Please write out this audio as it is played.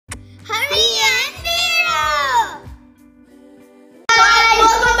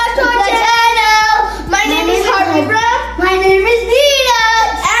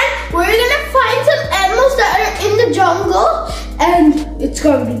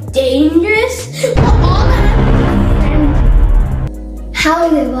dangerous. But all the animals How are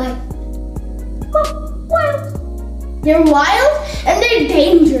they like? wild. They're wild and they're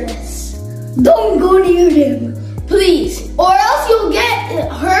dangerous. Don't go near them. Please, or else you'll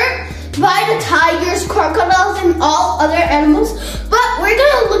get hurt by the tigers, crocodiles, and all other animals. But we're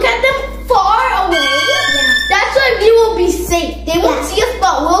gonna look at them far away. That's why we will be safe. They won't see us,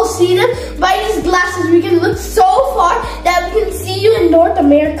 but we'll see them by these glasses. We can look so far that we can see you in North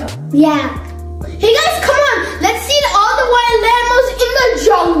America. Yeah. Hey guys, come on. Let's see all the wild animals in the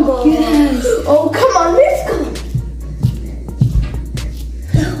jungle. Yes. Oh, come on, let's go.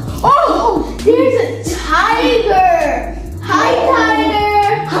 Oh, there's a tiger. Hi,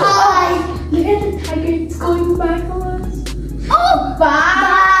 tiger. Hi. Look at the tiger. It's going back on us. Oh,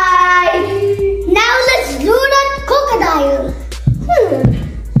 bye. Now let's do the crocodile.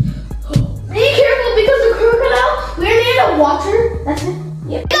 Be careful because the crocodile, we're near the water. That's it.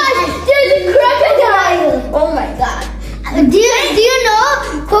 Yep. Guys, there's a crocodile. Oh my god. Do you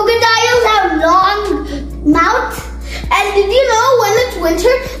know crocodiles have long mouth? And did you know when it's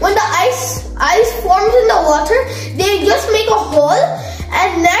winter, when the ice forms in the water, they just make a hole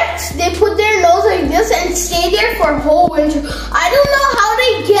and next they put their nose like this and stay there for a whole winter. I don't know how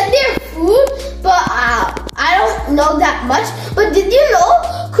they get their food, but I don't know that much. But did you know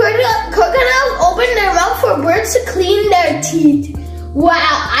crocodiles open their mouth for birds to clean their teeth? Wow,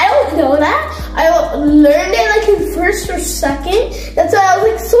 I don't know that. I learned it like in first or second. That's why I was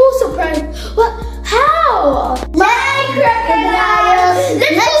like so surprised. What? How? My crocodile.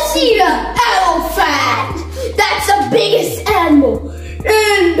 Let's go see the elephant. That's the biggest animal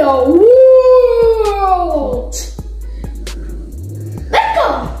in the world. Let's go.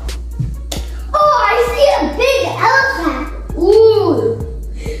 Oh, I see a big elephant. Ooh.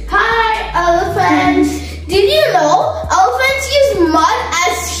 Hi, elephants. Did you know elephants use mud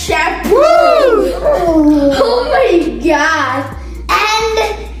as shampoo? Oh my god. And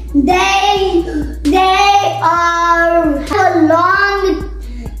they have a long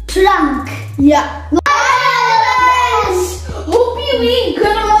trunk. Yeah. Elephants! Hope you eat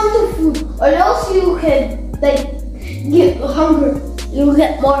good amount of food, or else you could like get hungry. You'll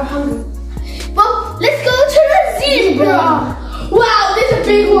get more hungry. But let's go to the zebra. Wow, there's a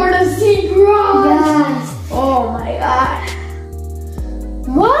big horde of zebras. Yes. Oh my god.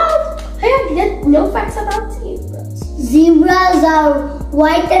 What? I have no facts about zebras. Zebras are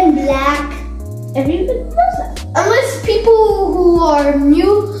white and black. Everybody knows that. Unless people who are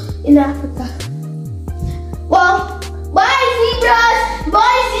new in Africa. Well, bye zebras,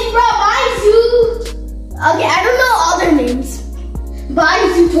 bye zebra, bye zoo. Okay, I don't know all their names. Bye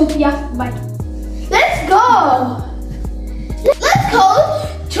Zootopia, bye. Let's go. Let's go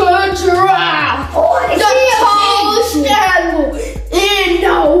to a giraffe. Oh, I The tallest animal in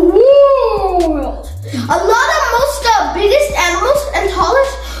the world. A lot of the biggest animals and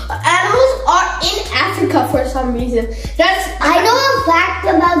tallest animals are in Africa for some reason. I know a fact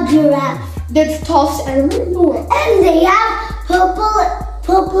about giraffe. That's the tallest animal in the world. And they have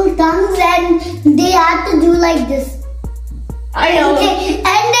purple tongues and they have to do like this. I know. Okay,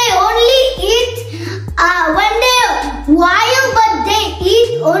 and they only eat when they're wild, but they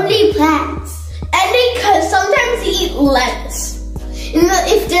eat only plants. And they sometimes eat lettuce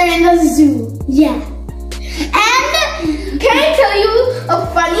if they're in a zoo. Yeah. And can I tell you a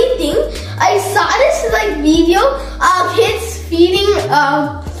funny thing? I saw this like video of kids feeding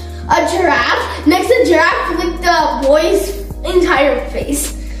a giraffe. Next to the giraffe with the boy's entire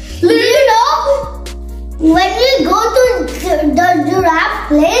face. you know, when we go to the giraffe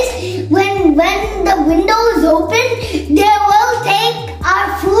place, when the window is open, they will take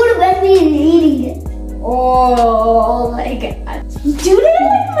our food when we're eating it. Oh my god. Do they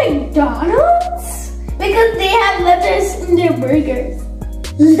like McDonald's? Because they have lettuce in their burgers.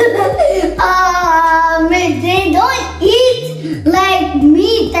 They don't eat like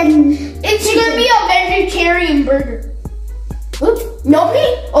meat and It's gonna be a vegetarian burger. Oops, no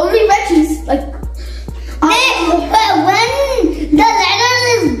meat, only veggies. Like when the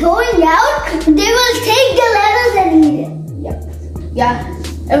lettuce is going out, they will take the lettuce and eat it. Yep. Yeah.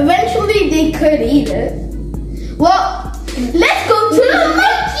 Eventually they could eat it. Well, let's go to the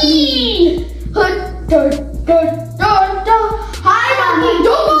monkey. Hi monkey,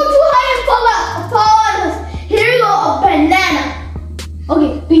 don't go too high and fall on us. Here you go, a banana.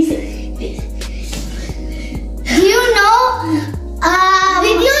 Okay, be safe. Do you know?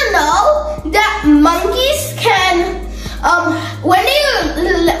 Did you know that monkeys can, when they're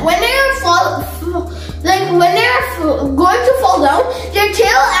going to fall down, their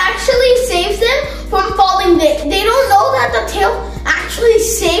tail actually saves them from falling. They don't know that the tail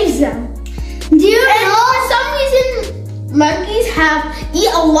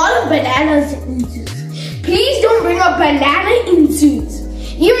lot of bananas in zoos. Please don't bring a banana in zoos.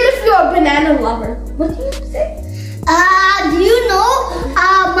 Even if you're a banana lover. What do you say? Do you know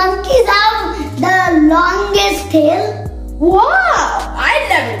monkeys have the longest tail? Wow, I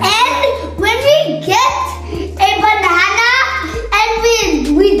never knew. And when we get a banana and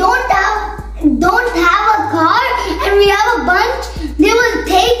we don't have a car and we have a bunch, they will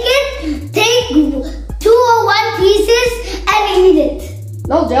take 2 or 1 pieces and eat it.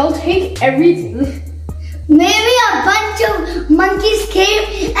 No, they'll take everything. Maybe a bunch of monkeys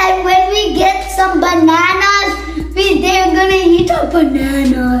came and when we get some bananas, they're gonna eat our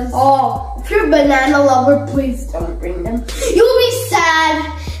bananas. Oh, if you're a banana lover, please don't bring them. You'll be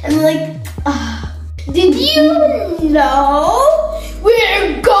sad and like, did you know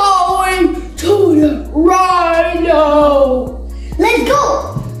we're going to the rhino? Let's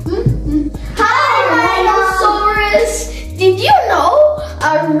go. Hi, Rhinosaurus. Did you know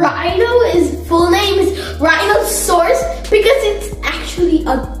a rhino full name is Rhinosaurus because it's actually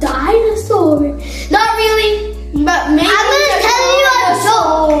a dinosaur? Not really, but maybe. I'm gonna tell you a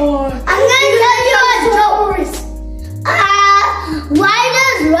joke.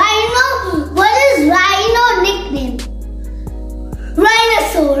 What is rhino nickname?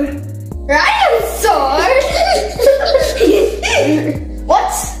 Rhinosaur. Rhinosaur?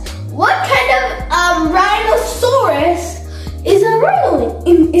 What kind of rhinosaurus is a rhino?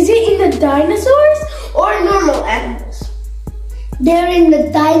 Is it in the dinosaurs or normal animals? They're in the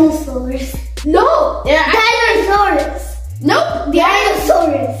dinosaurs. No, they're Dinosaurs. Nope,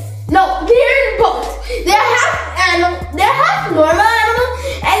 Dinosaurs. No, they're both. They're half animal, they're half normal animal,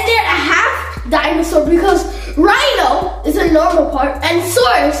 and they're half dinosaur because rhino is a normal part and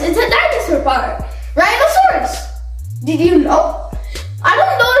saurus is a dinosaur part. Rhinosaurus. Did you know? I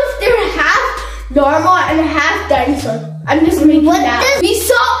don't know if they're half normal and half dinosaur. I'm just making that. We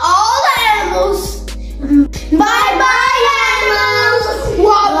saw all the animals. Bye-bye, animals.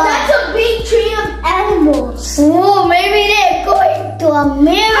 Wow, that's a big tree of animals. Oh, maybe they're going to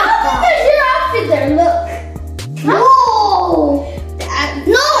America. How did the giraffe fit there? Look. No.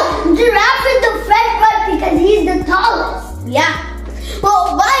 No, giraffe is the front one because he's the tallest. Yeah.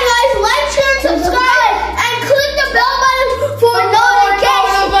 Well, bye guys. Like, share, and subscribe, and click the bell button for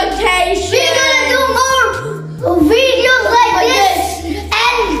notifications. We're gonna do more videos like this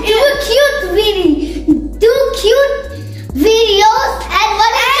and do cute videos. And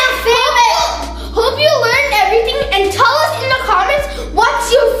what is your favorite? Hope you learned everything, and tell us in the comments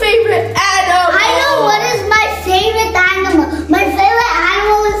what's your favorite animal. I know what is my favorite animal. My favorite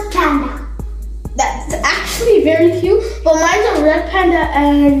animal is panda. That's actually very cute, but mine's a red panda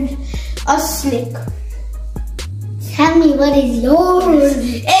and a snake. Tell me what is yours.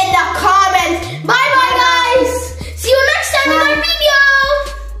 In the comments. Bye bye guys. See you next time in my video.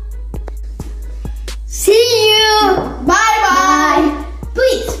 See you. Bye bye.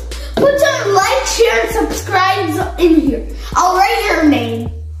 Please put some like, share, and subscribes in here. I'll write your name.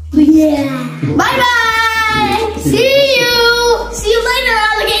 Yeah. Bye bye. See you. See you later,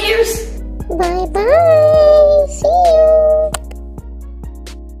 alligators. Bye bye.